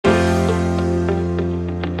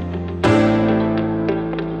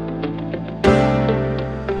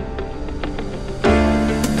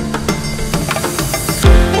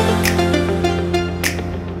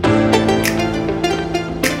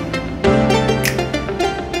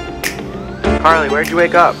Carly, where'd you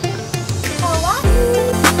wake up?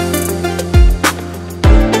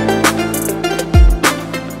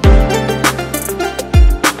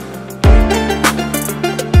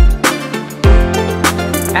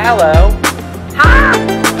 Hello. Ha!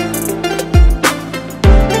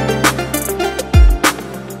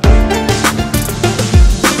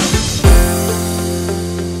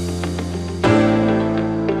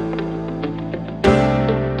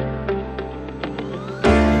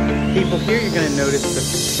 People, here you're going to notice the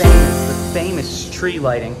famous tree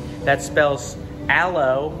lighting that spells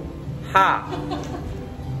aloe ha.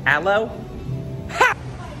 Aloe ha.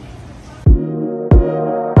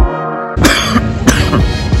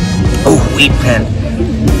 Oh, weed pen.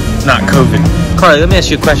 Not COVID. Carly, let me ask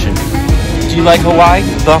you a question. Do you like Hawaii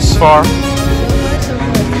thus far?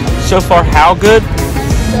 So far, how good?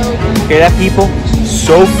 So good. Hear that, people?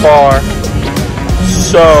 So far,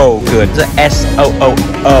 so good. It's a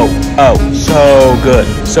S-O-O-O-O. So good.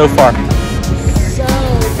 So far. So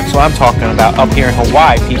good. That's what I'm talking about up here in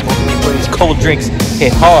Hawaii, people. Where these cold drinks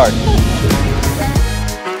hit hard.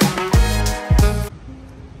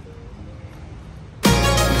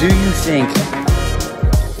 Do you think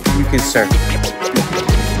you can surf?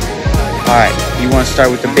 Alright, you want to start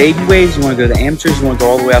with the baby waves, you want to go to the amateurs, you want to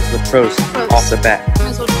go all the way out to the pros off the bat?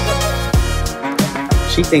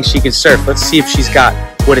 She thinks she can surf. Let's see if she's got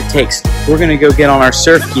what it takes. We're going to go get on our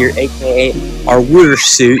surf gear, aka our water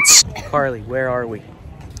suits. Carly, where are we?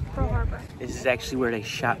 Pearl Harbor. This is actually where they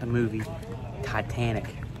shot the movie Titanic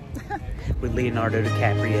with Leonardo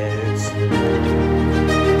DiCaprio's.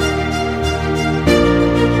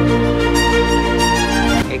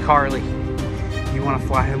 Hey Carly, you want to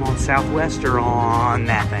fly home on Southwest or on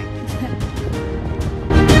that thing?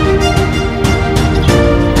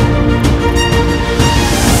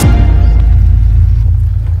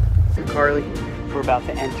 Carly, we're about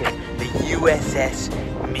to enter the USS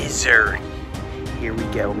Missouri. Here we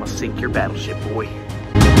go, I'm gonna sink your battleship, boy.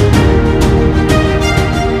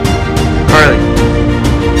 Carly,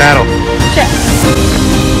 battle. Check.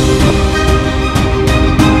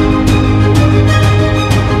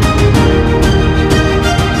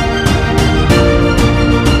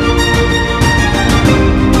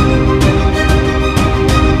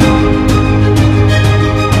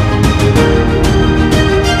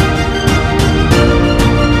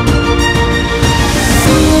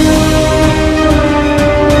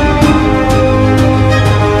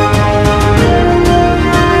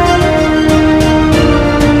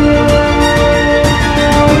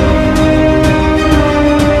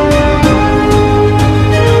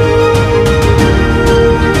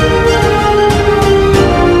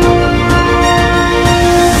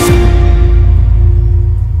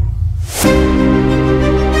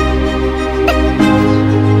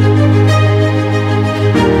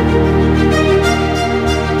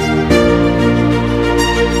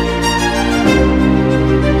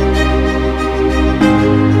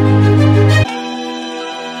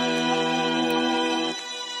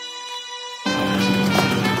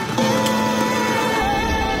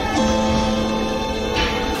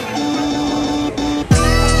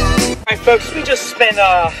 Folks, we just spent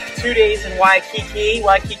 2 days in Waikiki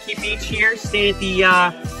Beach here. Stayed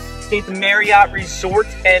at the Marriott Resort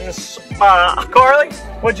and Spa. Carly,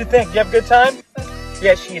 what'd you think? You have a good time?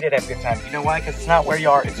 Yeah, she did have a good time. You know why? Because it's not where you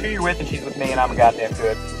are. It's who you're with, and she's with me, and I'm a goddamn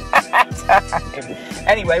good time.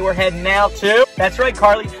 Anyway, we're heading now to, that's right,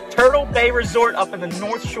 Carly, Turtle Bay Resort up in the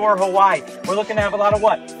North Shore, Hawaii. We're looking to have a lot of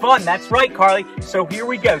what? Fun. That's right, Carly. So here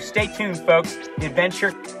we go. Stay tuned, folks. The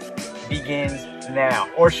adventure begins now,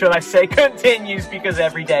 or should I say continues, because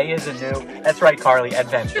every day is a new, that's right Carly,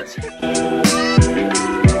 adventure.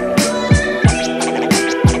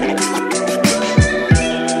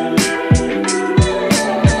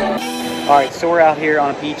 Alright, so we're out here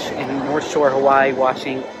on a beach in North Shore, Hawaii,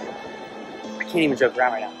 watching, I can't even joke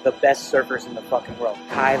around right now, the best surfers in the fucking world.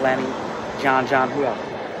 Kai Lenny, John, who else?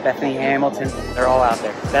 Bethany Hamilton, they're all out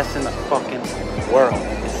there. Best in the fucking world.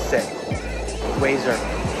 It's sick. Waves are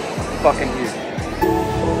fucking huge.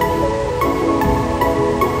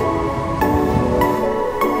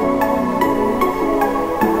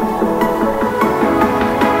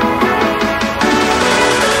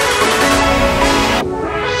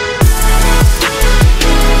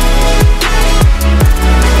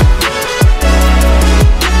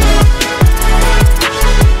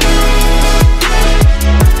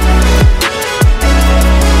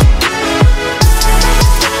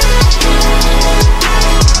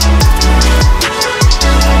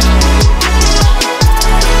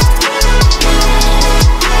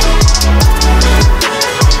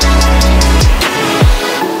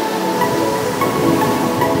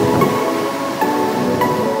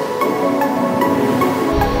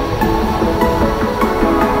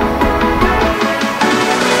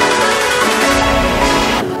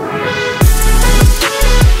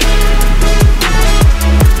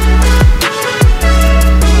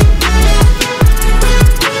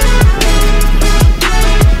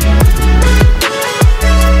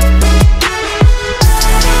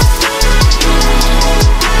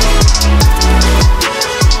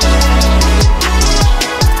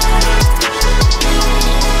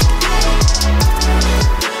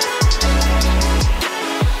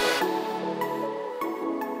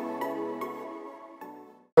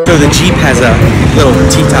 So the Jeep has a little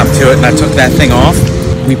T-top to it, and I took that thing off.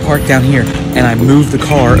 We parked down here, and I moved the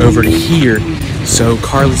car over to here, so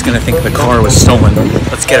Carly's gonna think the car was stolen.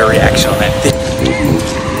 Let's get a reaction on that.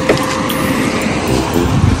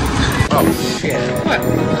 Oh shit! What?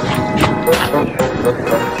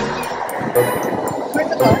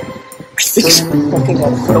 I think something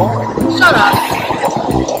got stolen. Shut up.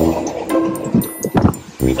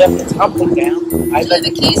 We left the top one down. I left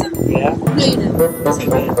the keys in? Yeah. No, you didn't. Yes, he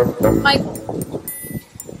did. Michael.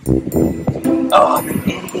 Oh, I'm an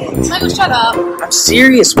idiot. Michael, shut up. I'm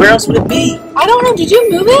serious. Where else would it be? I don't know. Did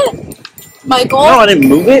you move it? Michael? No, I didn't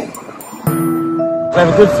move it. I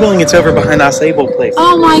have a good feeling it's over behind Us Able place.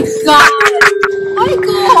 Oh my god.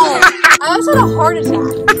 Michael! I almost had a heart attack.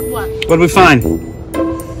 What? What did we find?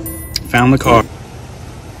 Found the car.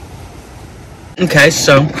 Okay,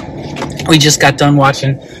 so we just got done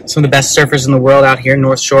watching some of the best surfers in the world out here in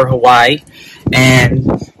North Shore, Hawaii. And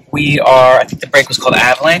we are, I think the break was called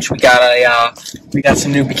Avalanche. We got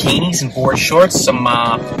some new bikinis and board shorts, some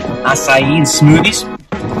acai and smoothies.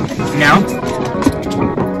 Now,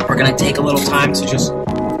 we're gonna take a little time to just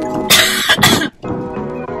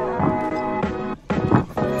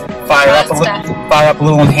fire up a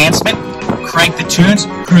little enhancement, crank the tunes,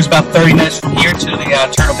 cruise about 30 minutes from here to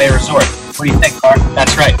the Turtle Bay Resort. What do you think, Car?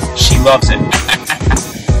 That's right, she loves it.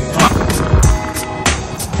 Come on.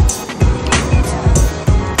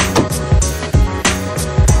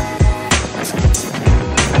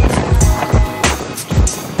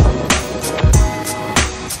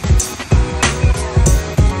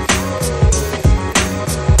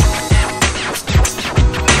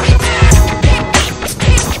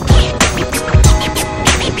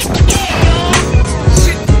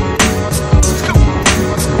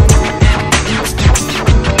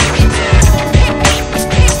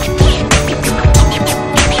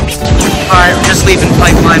 Just leaving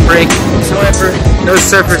Pipeline Break. However, those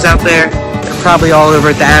surfers out there are probably all over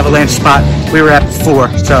at the Avalanche spot we were at before.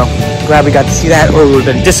 So glad we got to see that, or we would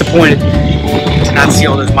have been disappointed to not see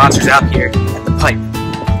all those monsters out here at the pipe.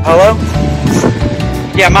 Hello?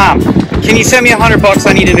 Yeah, Mom. Can you send me $100?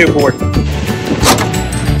 I need a new board.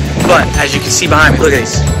 But as you can see behind me, look at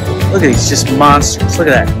these. Look at these, just monsters. Look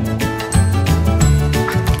at that.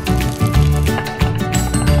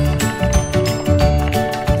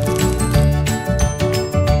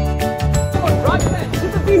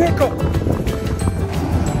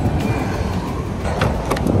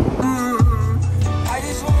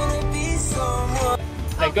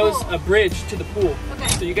 That goes a bridge to the pool. Okay.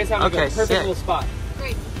 So you guys have like a perfect little spot.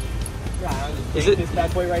 Great. Yeah, Is it this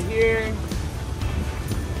bad boy right here?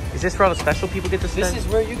 Is this where all the special people get to stay? This is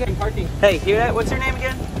where you get parking. Hey, hear that? What's your name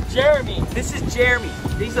again? Jeremy. This is Jeremy.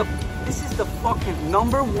 This is the fucking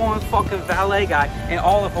 #1 fucking valet guy in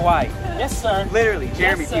all of Hawaii. Yes, sir. Literally,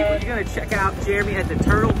 Jeremy. Yes, People, you're gonna check out Jeremy at the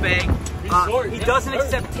Turtle Bay Resort. He Yes, doesn't sir.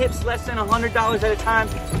 accept tips less than $100 at a time,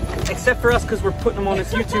 except for us because we're putting them on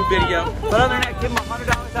this YouTube video. But other than that, give him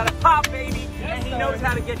 $100 out of pop, baby, Yes, and he sir. knows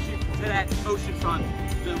how to get you to that oceanfront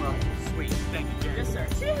villa. Sweet. Thank you, Jeremy. Yes, sir.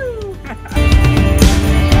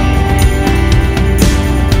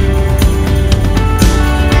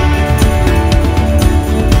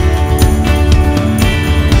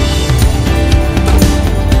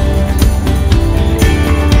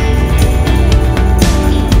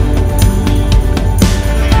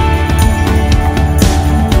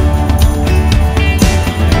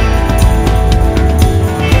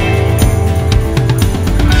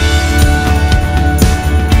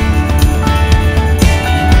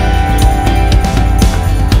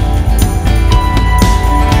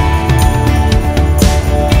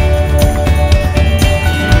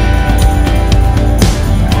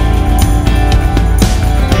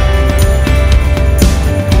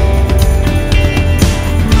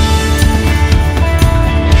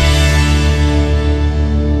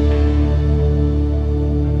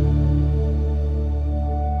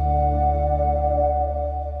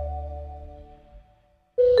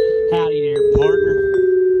 Howdy there, partner.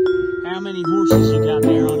 How many horses you got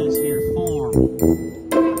there on this here farm?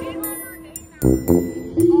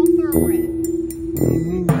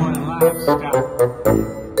 What a lifestyle.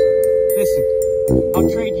 Listen, I'll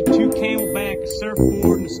trade you 2 Camelback, a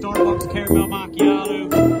surfboard, and a Starbucks caramel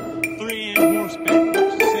macchiato, 3 and horseback.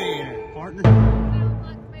 What you say there, partner?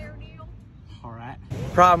 All right.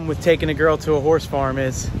 Problem with taking a girl to a horse farm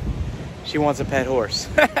is she wants a pet horse.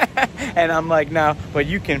 And I'm like, no, but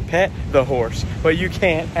you can pet the horse, but you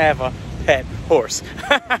can't have a pet horse.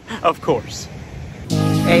 Of course.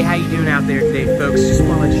 Hey, how you doing out there today, folks? Just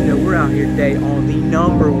want to let you know we're out here today on the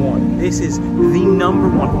 #1. This is the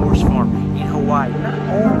 #1 horse farm in Hawaii. Not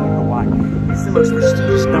only in Hawaii, It's the most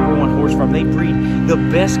prestigious #1 horse farm. They breed the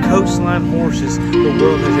best coastline horses the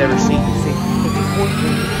world has ever seen. You see,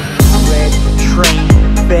 bred, trained,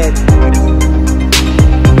 fed,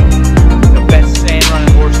 the best sand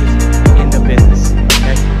running horses in the business.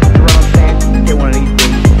 Okay? To run on sand, get one of these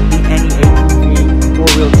things. Beat any ATV,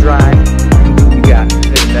 4-wheel drive, you got it.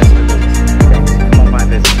 They're the best in the business. Okay? Come on, my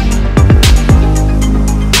business.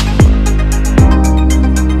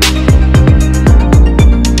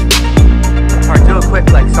 Quick,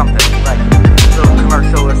 like something, like a little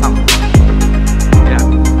commercial or something. Yeah,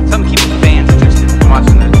 something keeping the fans interested in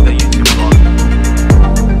watching the YouTube vlog.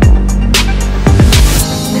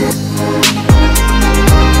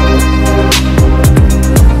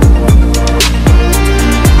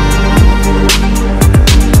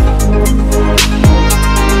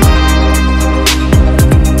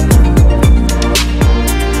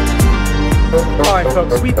 All right,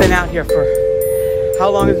 folks, we've been out here for how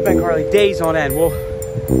long has it been, Carly? Days on end. Well,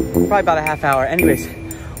 probably about a half hour. Anyways,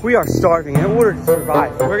 we are starving. In order to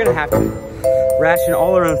survive, we're gonna have to ration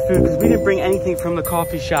all our own food because we didn't bring anything from the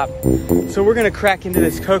coffee shop. So we're gonna crack into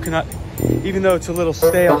this coconut, even though it's a little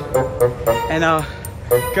stale, and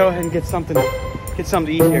go ahead and get something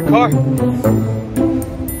to eat here. Car.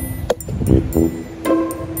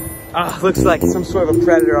 Looks like some sort of a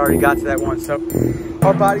predator already got to that one. So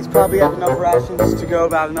our bodies probably have enough rations to go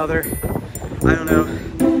about another, I don't know,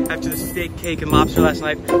 after the steak, cake, and lobster last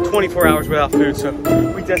night, 24 hours without food, so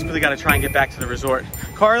we desperately got to try and get back to the resort.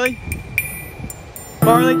 Carly?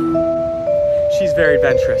 Carly? She's very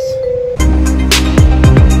adventurous.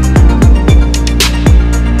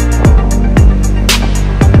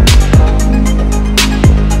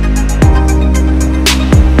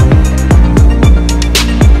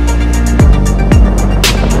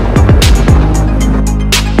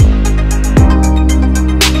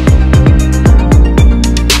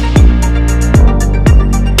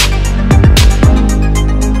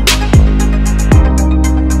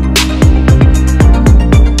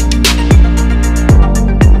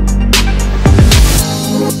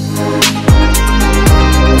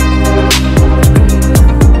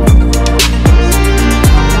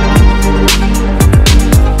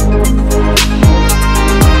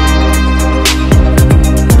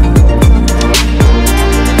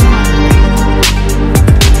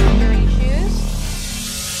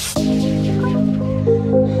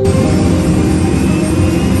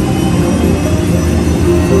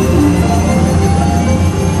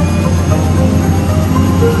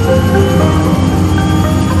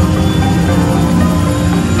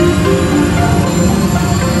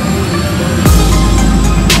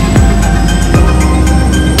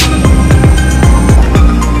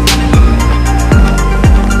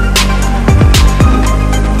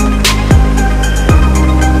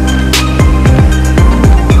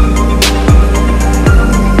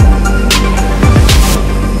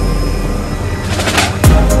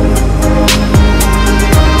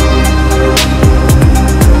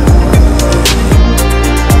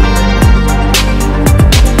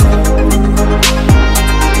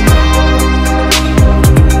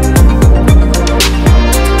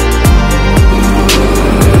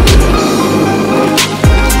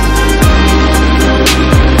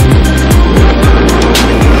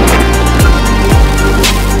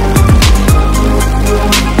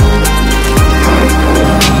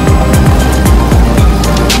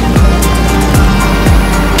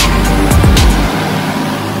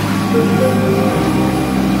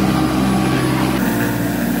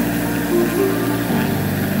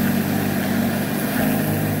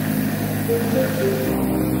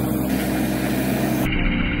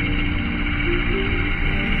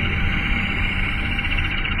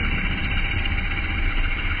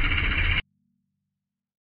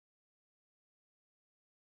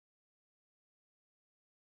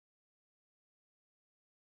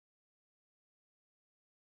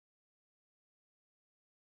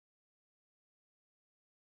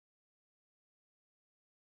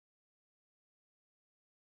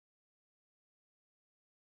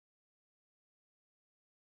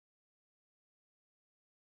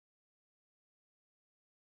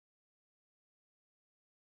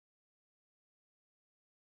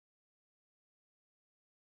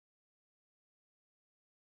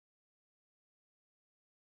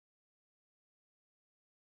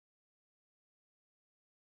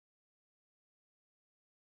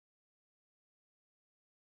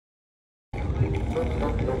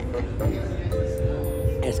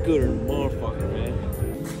 That's good than a motherfucker, man.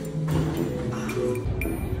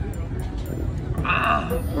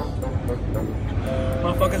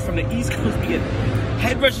 Motherfuckers from the East Coast be getting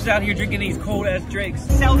head rushes out here drinking these cold ass drinks.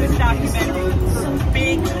 Sell this documentary for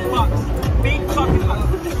big bucks. Big fucking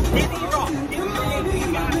bucks. Give me your all. Give me your name,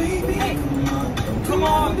 you guys. Hey, come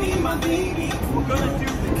on, be my baby. We're gonna do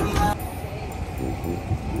this.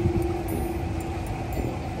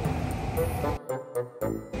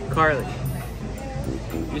 Carly,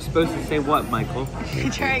 you're supposed to say what, Michael?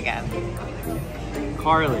 Try again.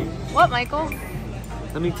 Carly. What, Michael?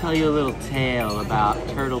 Let me tell you a little tale about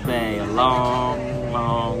Turtle Bay a long,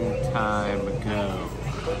 long time ago.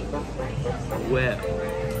 Well,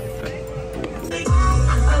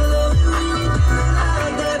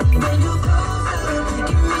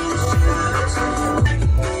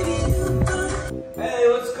 hey,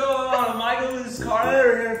 what's going on? Michael, this is Carly.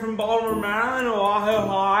 We're here from Baltimore, Maryland, Oahu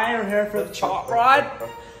High. We're here for the chop ride.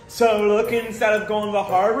 So looking, instead of going to the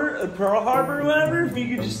harbor, Pearl Harbor or whatever, if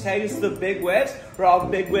you could just take us to the big waves, where all the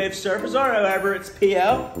big wave surfers are, however it's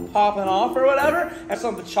PO, popping off or whatever. That's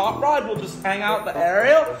on the chop ride. We'll just hang out the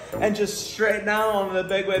aerial and just straight down on the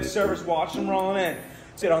big wave surfers, watch them rolling in.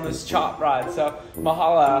 Sit on this chop ride. So,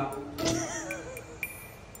 mahalo.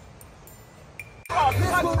 Oh,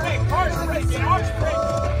 arch break, yeah, arch break.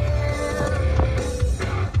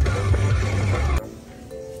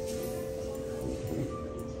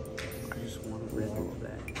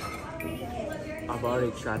 I've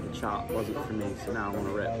already tried the chop, wasn't for me, so now I want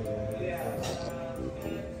to rip.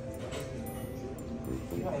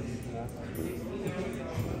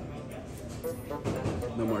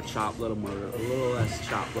 No more chop, a little less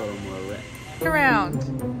chop, a little more rip. Around.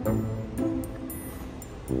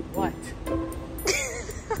 What?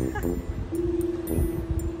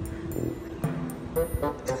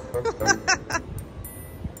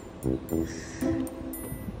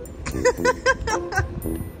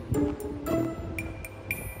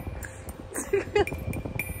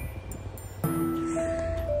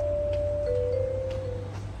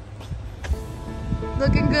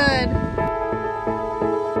 Looking good.